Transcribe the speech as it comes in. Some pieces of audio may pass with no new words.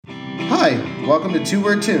Hi, welcome to Two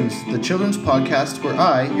Word Tunes, the children's podcast where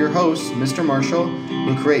I, your host, Mr. Marshall,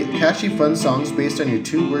 will create catchy, fun songs based on your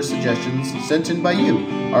two-word suggestions sent in by you,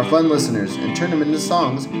 our fun listeners, and turn them into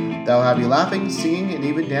songs that will have you laughing, singing, and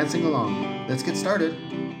even dancing along. Let's get started.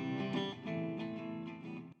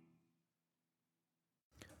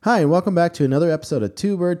 Hi, and welcome back to another episode of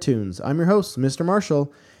Two Word Tunes. I'm your host, Mr.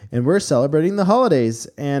 Marshall, and we're celebrating the holidays.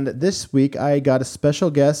 And this week, I got a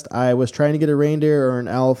special guest. I was trying to get a reindeer or an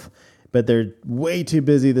elf, but they're way too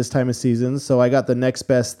busy this time of season, so I got the next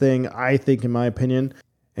best thing, I think, in my opinion.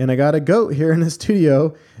 And I got a goat here in the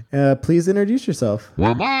studio. Please introduce yourself.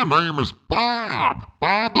 Well, my name is Bob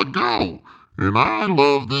the Goat, and I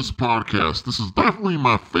love this podcast. This is definitely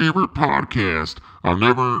my favorite podcast. I've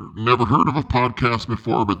never heard of a podcast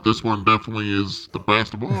before, but this one definitely is the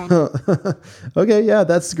best one. Okay, yeah,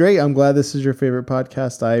 that's great. I'm glad this is your favorite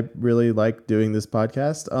podcast. I really like doing this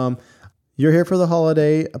podcast. You're here for the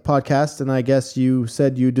holiday podcast, and I guess you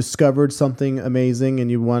said you discovered something amazing and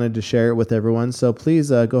you wanted to share it with everyone. So please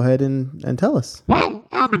go ahead and tell us. Well,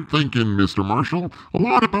 I've been thinking, Mr. Marshall, a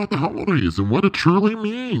lot about the holidays and what it truly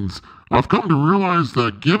means. I've come to realize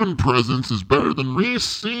that giving presents is better than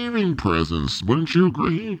receiving presents. Wouldn't you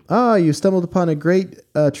agree? You stumbled upon a great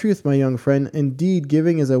truth, my young friend. Indeed,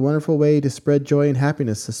 giving is a wonderful way to spread joy and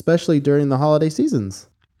happiness, especially during the holiday seasons.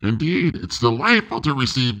 Indeed, it's delightful to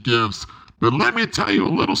receive gifts. But let me tell you a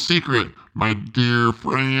little secret, my dear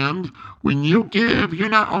friend. When you give, you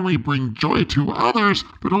not only bring joy to others,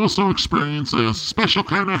 but also experience a special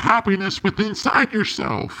kind of happiness within inside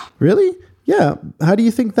yourself. Really? Yeah. How do you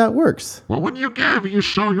think that works? Well, when you give, you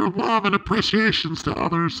show your love and appreciations to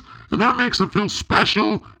others, and that makes them feel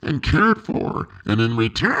special and cared for. And in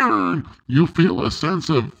return, you feel a sense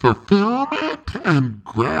of fulfillment and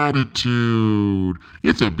gratitude.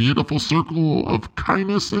 It's a beautiful circle of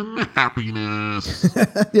kindness and happiness.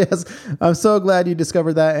 Yes, I'm so glad you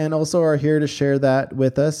discovered that and also are here to share that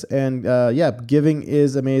with us. And giving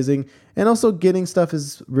is amazing. And also getting stuff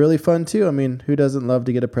is really fun too. I mean, who doesn't love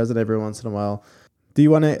to get a present every once in a while? Do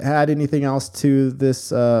you want to add anything else to this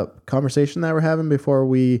conversation that we're having before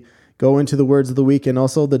we go into the words of the week and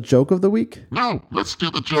also the joke of the week? No, let's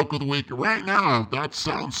do the joke of the week right now. That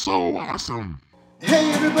sounds so awesome.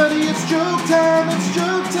 Hey everybody, it's joke time, it's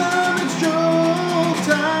joke time, it's joke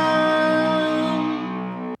time.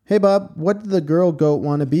 Hey Bob, what did the girl goat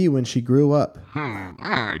want to be when she grew up?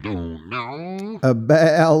 I don't know. A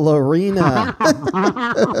ballerina.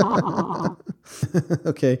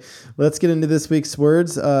 Okay, let's get into this week's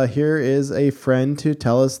words. Here is a friend to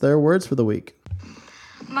tell us their words for the week.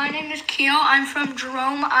 My name is Keo. I'm from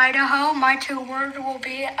Jerome, Idaho. My two words will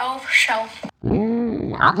be elf shelf.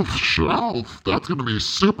 Oh, elf shelf. That's going to be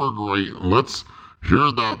super great. Let's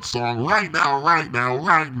hear that song right now.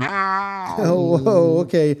 Oh, whoa,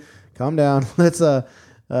 okay. Calm down. Let's listen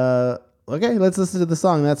to the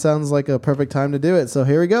song. That sounds like a perfect time to do it. So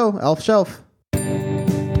here we go. Elf Shelf.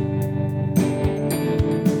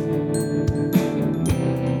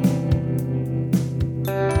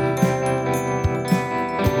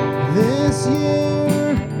 This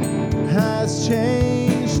year has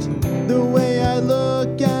changed the way I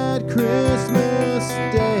look at Christmas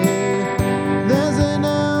Day. There's an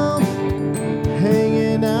elf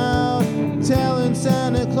hanging out, telling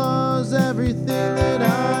Santa Claus everything that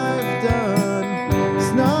I've done.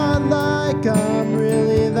 It's not like I'm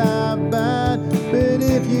really that bad, but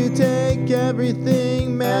if you take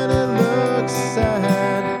everything, man, it looks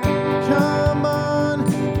sad. Come on,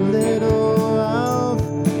 little elf,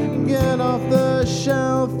 get off the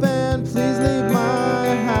shelf and please leave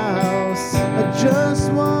my house. I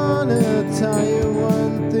just wanna tell you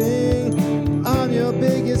one thing, I'm your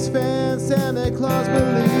biggest fan, Santa Claus,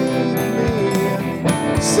 believe me.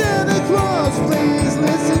 Santa Claus, please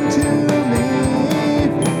listen to me.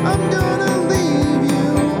 I'm gonna leave you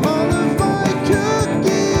all of my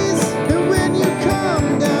cookies, and when you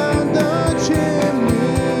come down the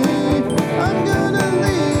chimney, I'm gonna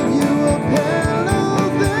leave you a pillow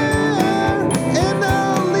there, and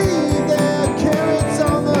I'll leave their carrots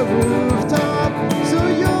on the rooftop, so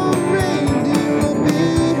your reindeer will be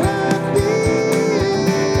happy.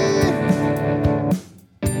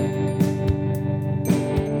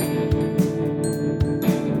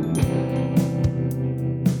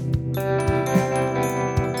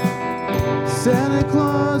 Santa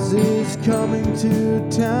Claus is coming to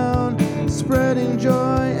town, spreading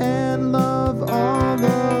joy and love all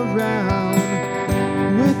around.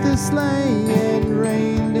 With the sleigh and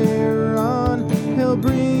reindeer on, he'll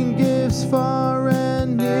bring gifts far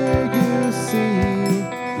and near, you see.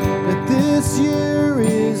 But this year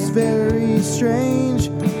is very strange,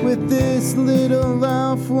 with this this little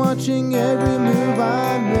laugh watching every move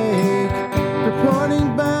I make.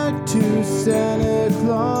 Reporting back to Santa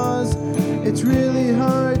Claus. It's really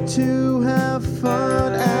hard to have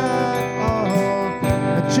fun at all.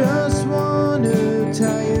 I just want to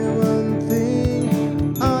tell you one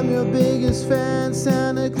thing. I'm your biggest fan,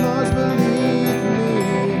 Santa Claus, believe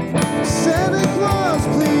me. Santa Claus,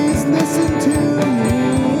 please listen to me.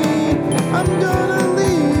 I'm gonna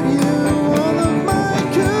leave you all of my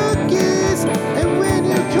cookies, and when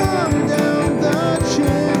you come down the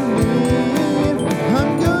chimney,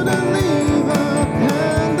 I'm gonna leave a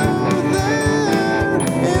candle there,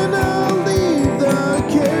 and I'll leave the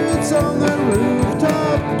carrots on the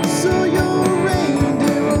rooftop, so your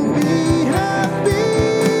reindeer will be happy.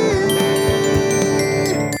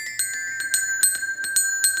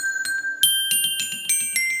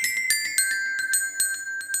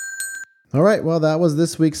 All right, well, that was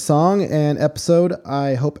this week's song and episode.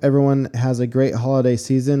 I hope everyone has a great holiday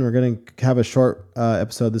season. We're going to have a short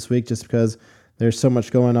episode this week just because there's so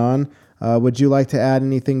much going on. Would you like to add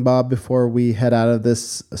anything, Bob, before we head out of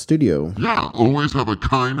this studio? Yeah, always have a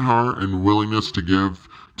kind heart and willingness to give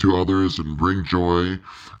to others and bring joy.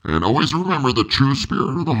 And always remember the true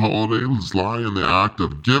spirit of the holidays lie in the act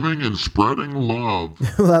of giving and spreading love.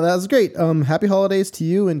 Well, that was great. Happy holidays to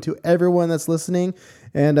you and to everyone that's listening.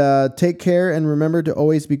 And take care, and remember to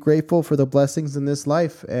always be grateful for the blessings in this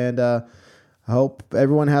life. And I hope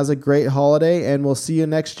everyone has a great holiday, and we'll see you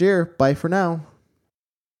next year. Bye for now.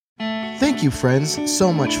 Thank you, friends,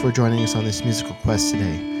 so much for joining us on this musical quest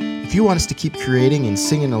today. If you want us to keep creating and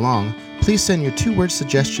singing along, please send your 2-word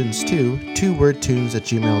suggestions to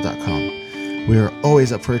 2wordtunes@gmail.com. We are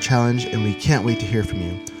always up for a challenge, and we can't wait to hear from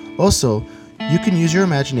you. Also, you can use your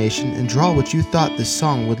imagination and draw what you thought this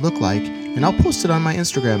song would look like, and I'll post it on my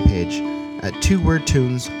Instagram page at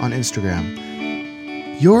 2wordtunes on Instagram.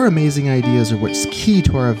 Your amazing ideas are what's key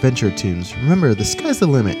to our adventure tunes. Remember, the sky's the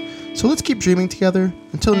limit, so let's keep dreaming together.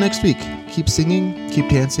 Until next week, keep singing, keep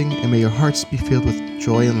dancing, and may your hearts be filled with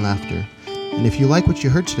joy and laughter. And if you like what you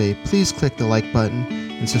heard today, please click the like button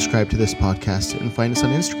and subscribe to this podcast and find us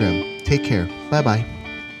on Instagram. Take care. Bye-bye.